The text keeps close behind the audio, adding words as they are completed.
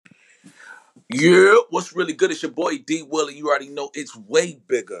Yeah, what's really good? It's your boy D Willie. You already know it's way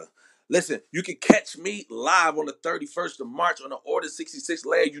bigger. Listen, you can catch me live on the 31st of March on the Order 66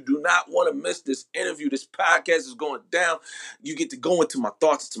 layer. You do not want to miss this interview. This podcast is going down. You get to go into my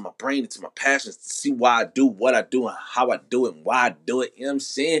thoughts, into my brain, into my passions to see why I do what I do and how I do it and why I do it. You know what I'm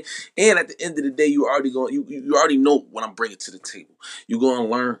saying? And at the end of the day, you already know what I'm bringing to the table. You're going to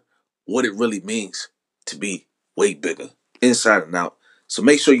learn what it really means to be way bigger, inside and out. So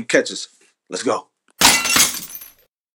make sure you catch us. Let's go.